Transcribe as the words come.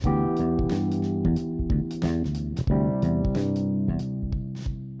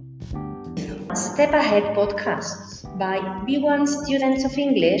Estepa Head podcasts by B1 Students of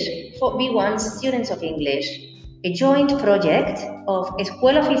English for B1 Students of English, a joint project of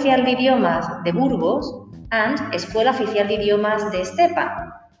Escuela Oficial de Idiomas de Burgos and Escuela Oficial de Idiomas de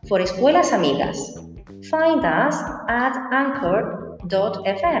Estepa for Escuelas Amigas. Find us at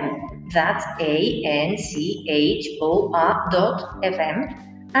anchor.fm, that's ANCHOR.fm,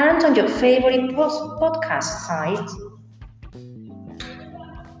 and on your favorite podcast site.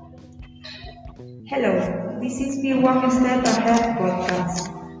 Hello, this is EOI Estepa Head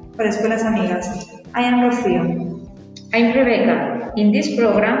podcast for Escuelas Amigas. I am Rocío. I'm Rebecca. In this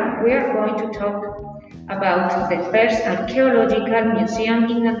program, we are going to talk about the first archaeological museum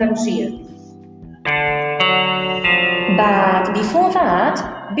in Andalusia. But before that,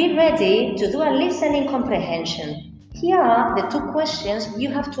 be ready to do a listening comprehension. Here are the 2 questions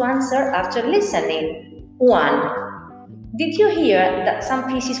you have to answer after listening. 1. Did you hear that some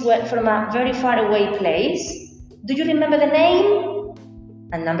pieces were from a very far away place? Do you remember the name?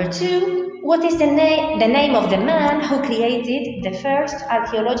 And number 2, what is the name of the man who created the first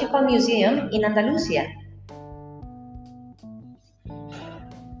archaeological museum in Andalusia?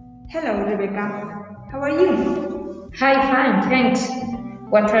 Hello, Rebecca. How are you? Hi, fine, thanks.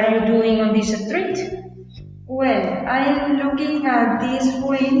 What are you doing on this street? Well, I am looking at these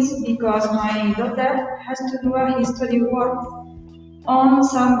ruins because my daughter has to do a history work on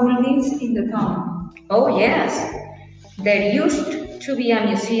some buildings in the town. Oh yes, there used to be a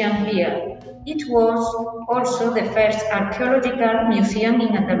museum here. It was also the first archaeological museum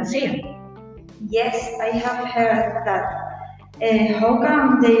in Andalusia. Yes, I have heard that. How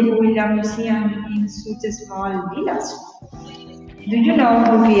come they build a museum in such a small village? Do you know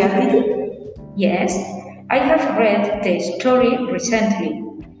who created it? Yes, I have read the story recently.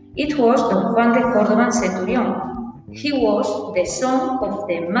 It was Don Juan de Córdoba Centurion. He was the son of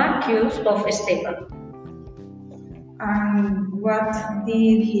the Marquis of Estepa. And what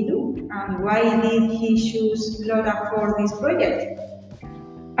did he do? And why did he choose Lora for this project?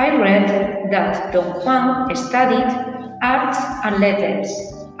 I read that Don Juan studied arts and letters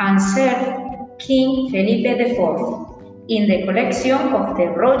and served King Felipe IV in the collection of the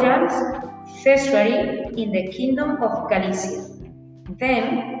royal treasury in the Kingdom of Galicia.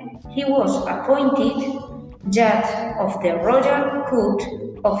 Then he was appointed judge of the royal court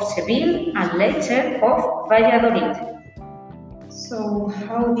of Seville and later of Valladolid. So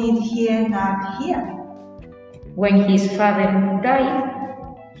how did he end up here? When his father died,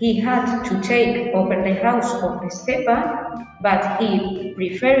 he had to take over the house of Estepa, but he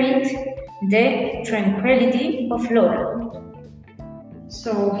preferred the tranquility of Lora.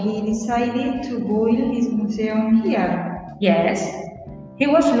 So he decided to build his museum here. Yes, he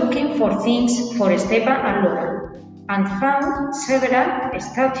was looking for things for Estepa and Lora, and found several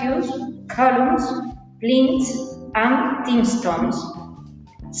statues, columns, plinths, and tombstones.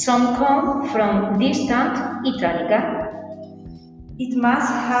 Some come from distant Italica. It must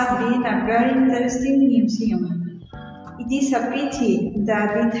have been a very interesting museum. It is a pity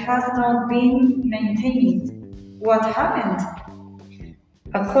that it has not been maintained. What happened?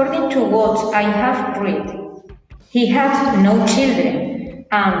 According to what I have read, he had no children,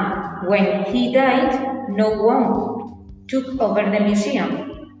 and when he died, no one took over the museum.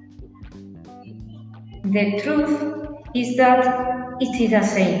 The truth is that it is a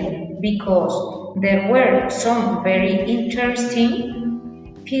shame, because there were some very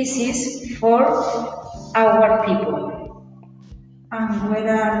interesting pieces for our people. And where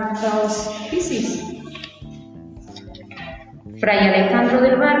are those pieces? Fray Alejandro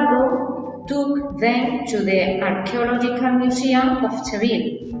del Barco took them to the Archaeological Museum of Seville.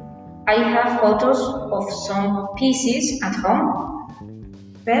 I have photos of some pieces at home.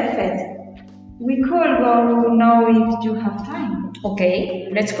 Perfect. We could go now if you have time. Okay,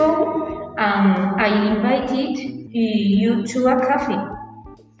 let's go. I invited you to a cafe. Oh,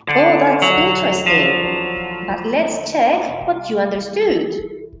 that's interesting. But let's check what you understood.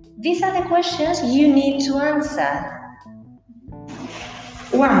 These are the questions you need to answer.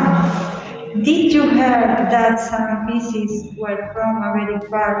 1. Did you hear that some pieces were from a very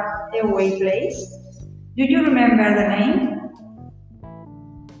far away place? Do you remember the name?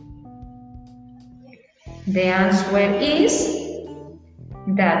 The answer is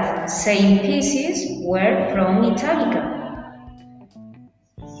that same pieces were from Italica.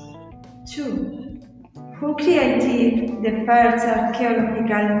 2. Who created the first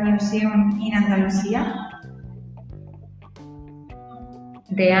archaeological museum in Andalusia?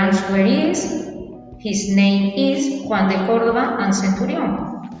 The answer is, his name is Juan de Córdoba and Centurion.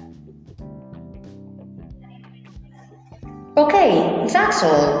 Okay, that's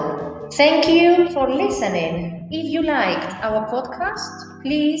all. Thank you for listening. If you liked our podcast,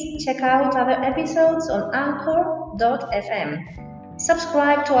 please check out other episodes on anchor.fm.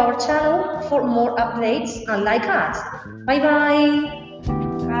 Subscribe to our channel for more updates and like us. Bye-bye.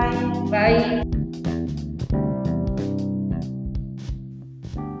 Bye. Bye.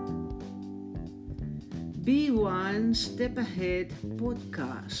 Be One Step Ahead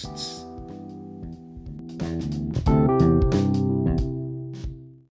podcasts.